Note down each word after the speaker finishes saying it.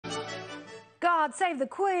God save the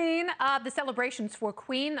Queen. The celebrations for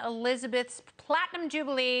Queen Elizabeth's Platinum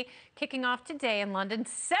Jubilee kicking off today in London.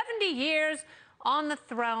 70 years on the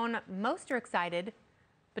throne. Most are excited,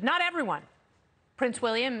 but not everyone. Prince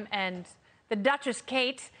William and the Duchess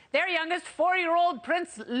Kate, their youngest 4-year-old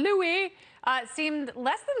Prince Louis, seemed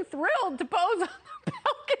less than thrilled to pose on the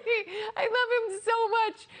balcony. I love him so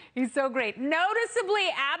much. He's so great. Noticeably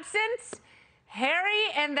absent, Harry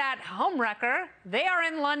and that homewrecker, they are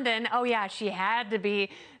in London. Oh yeah, she had to be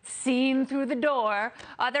seen through the door.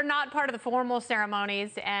 They're not part of the formal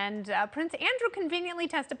ceremonies, and Prince Andrew conveniently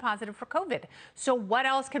tested positive for COVID. So what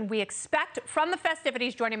else can we expect from the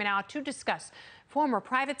festivities? Joining me now to discuss, former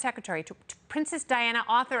private secretary to Princess Diana,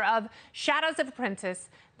 author of Shadows of a Princess,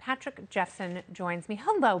 Patrick Jephson joins me.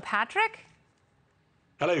 Hello, Patrick.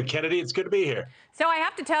 Hello, Kennedy. It's good to be here. So I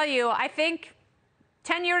have to tell you, I think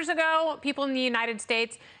 10 years ago, people in the United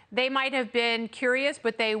States, they might have been curious,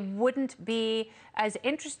 but they wouldn't be as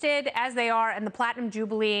interested as they are in the Platinum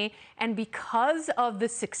Jubilee. And because of the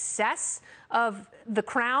success of The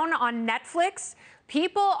Crown on Netflix,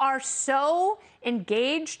 people are so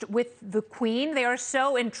engaged with the Queen. They are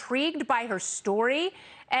so intrigued by her story,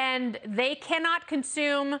 and they cannot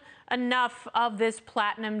consume enough of this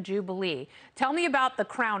Platinum Jubilee. Tell me about the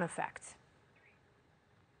Crown effect.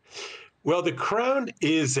 Well, The Crown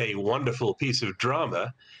is a wonderful piece of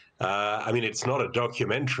drama. I mean, it's not a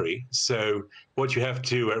documentary. So what you have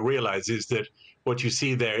to realize is that what you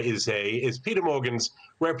see there is Peter Morgan's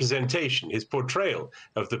representation, his portrayal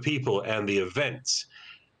of the people and the events.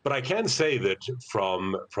 But I can say that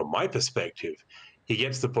from my perspective, he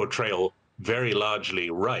gets the portrayal very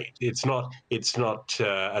largely right. It's not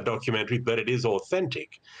a documentary, but it is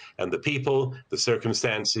authentic. And the people, the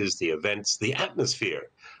circumstances, the events, the atmosphere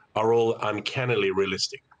are all uncannily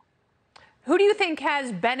realistic. Who do you think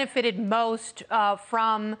has benefited most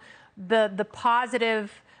from the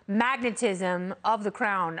positive magnetism of the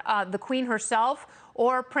Crown? The Queen herself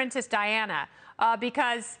or Princess Diana?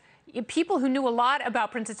 Because people who knew a lot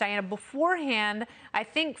about Princess Diana beforehand, I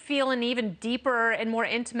think, feel an even deeper and more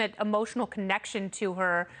intimate emotional connection to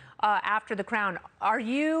her after the Crown. Are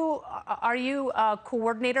you a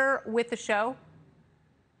coordinator with the show?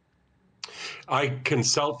 I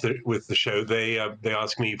consult with the show. They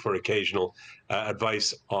ask me for occasional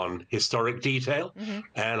advice on historic detail,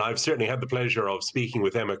 and I've certainly had the pleasure of speaking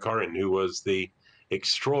with Emma Corrin, who was the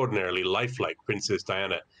extraordinarily lifelike Princess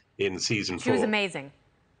Diana in season 4. She was amazing.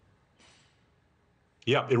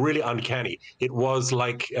 Yeah, it really uncanny. It was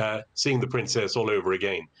like seeing the princess all over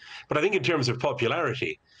again. But I think in terms of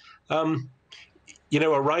popularity, you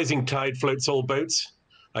know, a rising tide floats all boats.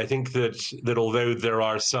 I think that although there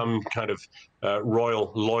are some kind of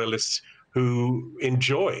royal loyalists who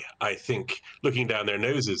enjoy, I think, looking down their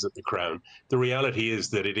noses at the Crown, the reality is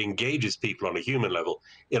that it engages people on a human level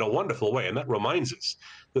in a wonderful way. And that reminds us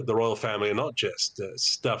that the royal family are not just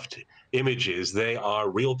stuffed images, they are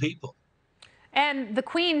real people. And the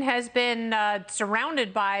Queen has been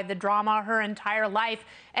surrounded by the drama her entire life,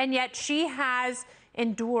 and yet she has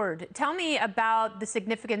endured. Tell me about the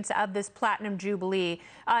significance of this Platinum Jubilee.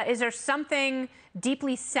 Is there something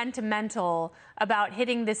deeply sentimental about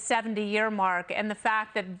hitting this 70-year mark and the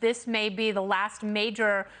fact that this may be the last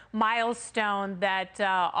major milestone that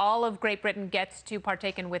all of Great Britain gets to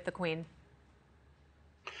partake in with the Queen?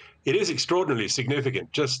 It is extraordinarily significant,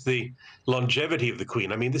 just the longevity of the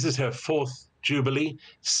Queen. I mean, this is her 4th Jubilee,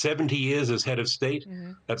 70 years as head of state.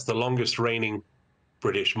 That's the longest reigning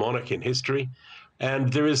British monarch in history.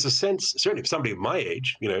 And there is a sense, certainly for somebody of my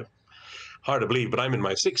age, you know, hard to believe, but I'm in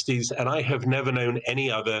my 60s, and I have never known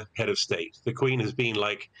any other head of state. The Queen has been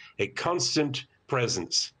like a constant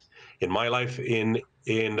presence in my life, in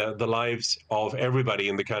the lives of everybody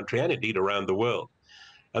in the country, and indeed around the world.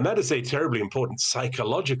 And that is a terribly important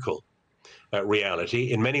psychological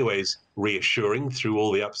reality, in many ways reassuring through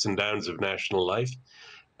all the ups and downs of national life.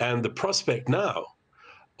 And the prospect now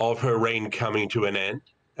of her reign coming to an end,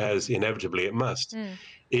 as inevitably it must,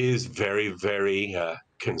 is very, very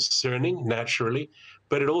concerning, naturally.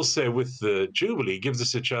 But it also, with the Jubilee, gives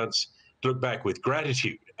us a chance to look back with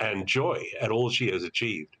gratitude and joy at all she has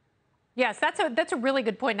achieved. Yes, that's a really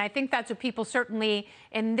good point, and I think that's what people certainly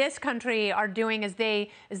in this country are doing as they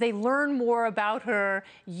learn more about her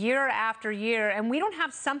year after year, and we don't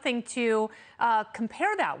have something to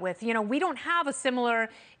compare that with. You know, we don't have a similar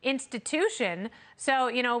institution, so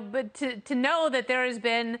you know, but to know that there has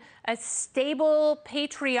been a stable,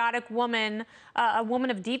 patriotic woman, a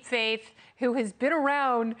woman of deep faith who has been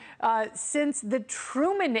around since the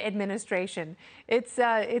Truman administration.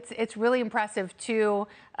 It's really impressive to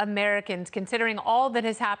Americans. Americans, considering all that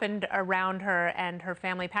has happened around her and her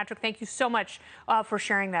family. Patrick, thank you so much for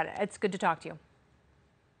sharing that. It's good to talk to you.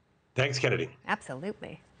 Thanks, Kennedy.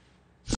 Absolutely.